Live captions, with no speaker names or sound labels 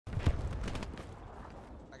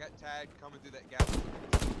tag coming through that gap.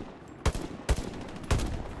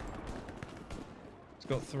 It's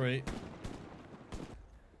got 3.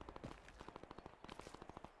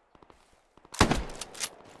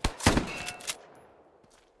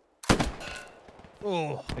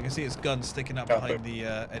 Oh, I can see its gun sticking up behind the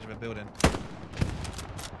edge of a building.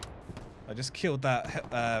 I just killed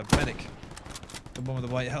that medic, the one with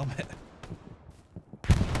the white helmet.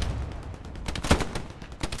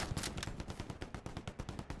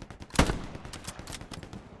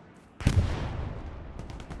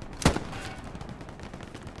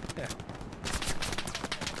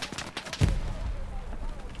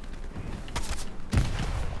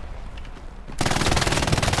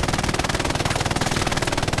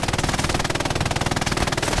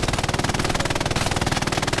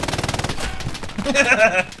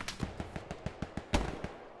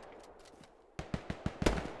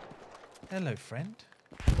 Hello, friend.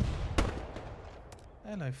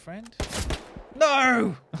 Hello, friend.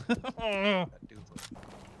 No! That dude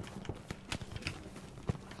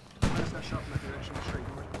Where's that shot in that direction? Straight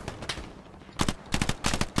north.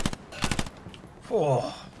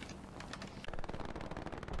 Oh.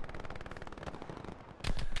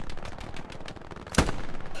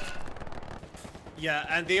 Yeah,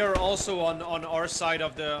 and they are also on our side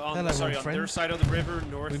of the on Hello, sorry, on friend. their side of the river,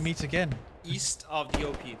 north We meet again. east of the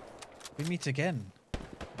OP. We meet again.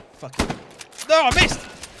 Fucking. No, I missed!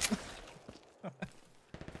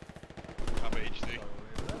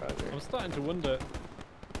 I'm starting to wonder.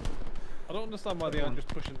 I don't understand why they aren't just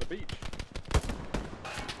pushing the beach.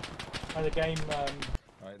 And the game.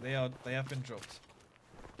 Right, they have been dropped.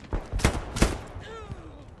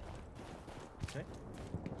 Okay.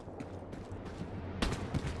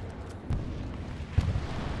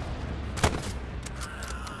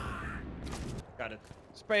 Got it.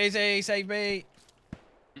 Sprazy, save me!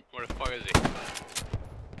 Where the fuck is he?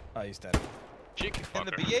 Oh, he's dead. Cheeky Can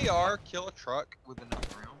the fucker. BAR kill a truck with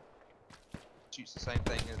enough round? Shoots the same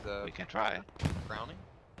thing as the We can try. Browning.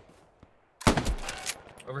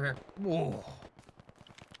 Over here. Whoa.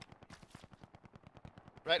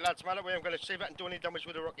 Right, lads, man away. I'm going to see if I can do any damage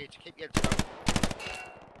with the rocket to keep your heads down.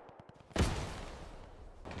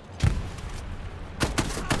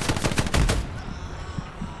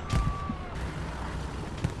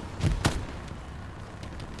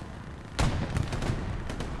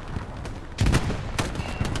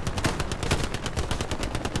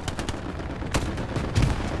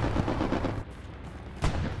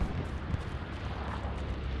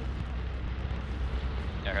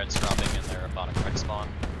 Airheads dropping in their bottom right spawn.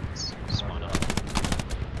 Spawn up.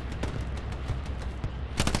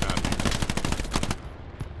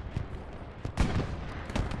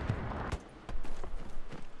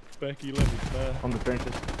 Becky, let me there. On the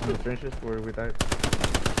trenches, we're without.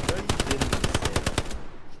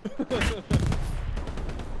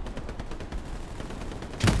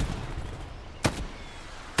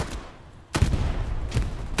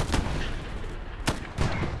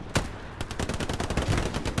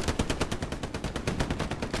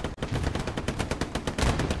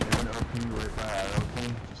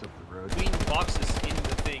 Just up the road. Green boxes in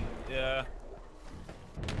the thing. Yeah.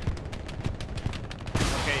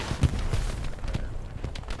 Okay.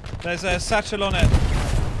 There's a satchel on it.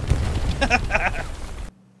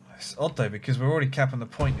 It's odd though because we're already capping the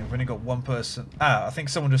point and we've only got one person. Ah, I think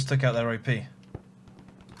someone just took out their OP.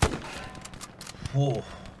 Whoa.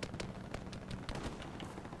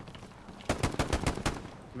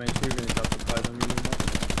 Mate, we really got to play them anymore.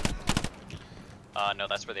 No,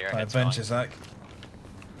 that's where the Right, airheads spawn. bench is that.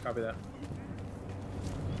 Copy that.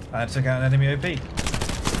 I took out an enemy OP.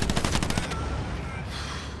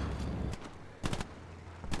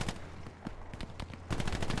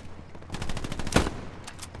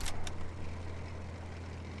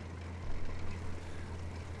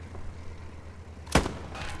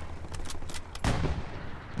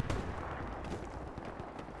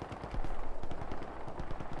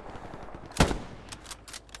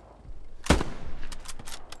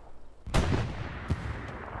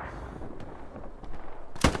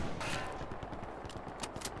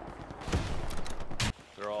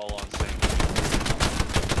 They're all on sync.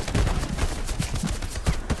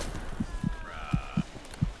 Bruh.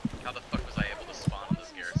 How the fuck was I able to spawn on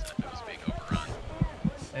this garrison if it was being overrun?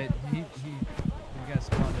 He got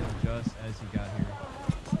spawned in just as he got here.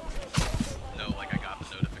 No, like I got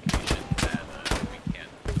the notification that we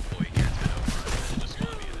can't deploy here to overrun. It just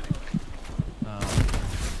spawned me in anyway.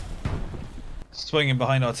 Swinging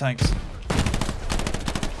behind our tanks.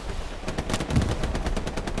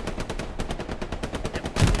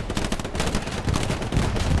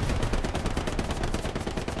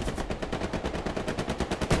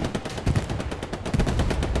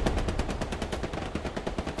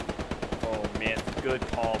 Good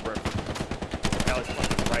call, bro. That was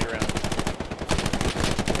fucking right around.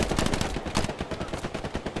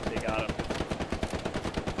 They got him.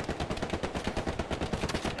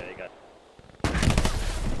 Yeah, they got him.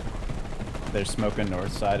 They're smoking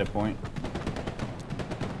north side of point.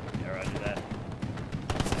 Yeah, roger that.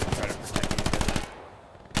 Try to protect these guys.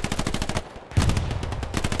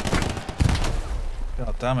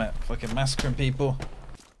 God damn it. Fucking massacring people.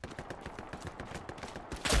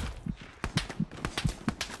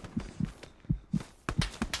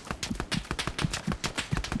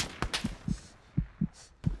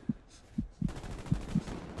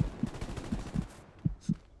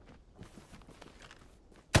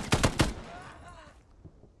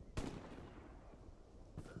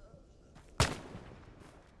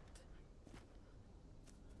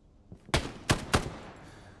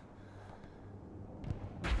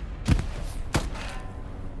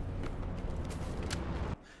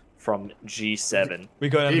 From G7. We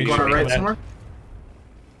got Hey, you going to right coming somewhere?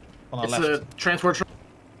 on our It's left. a transport truck.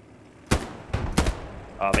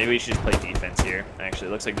 Maybe we should just play defense here. Actually,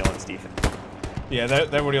 it looks like no one's defense. Yeah,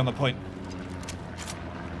 they're already on the point.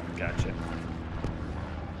 Gotcha.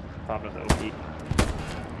 Popping the OP.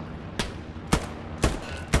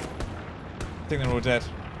 I think they're all dead.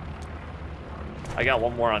 I got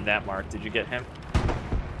one more on that mark. Did you get him?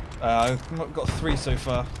 I've got 3 so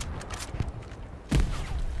far.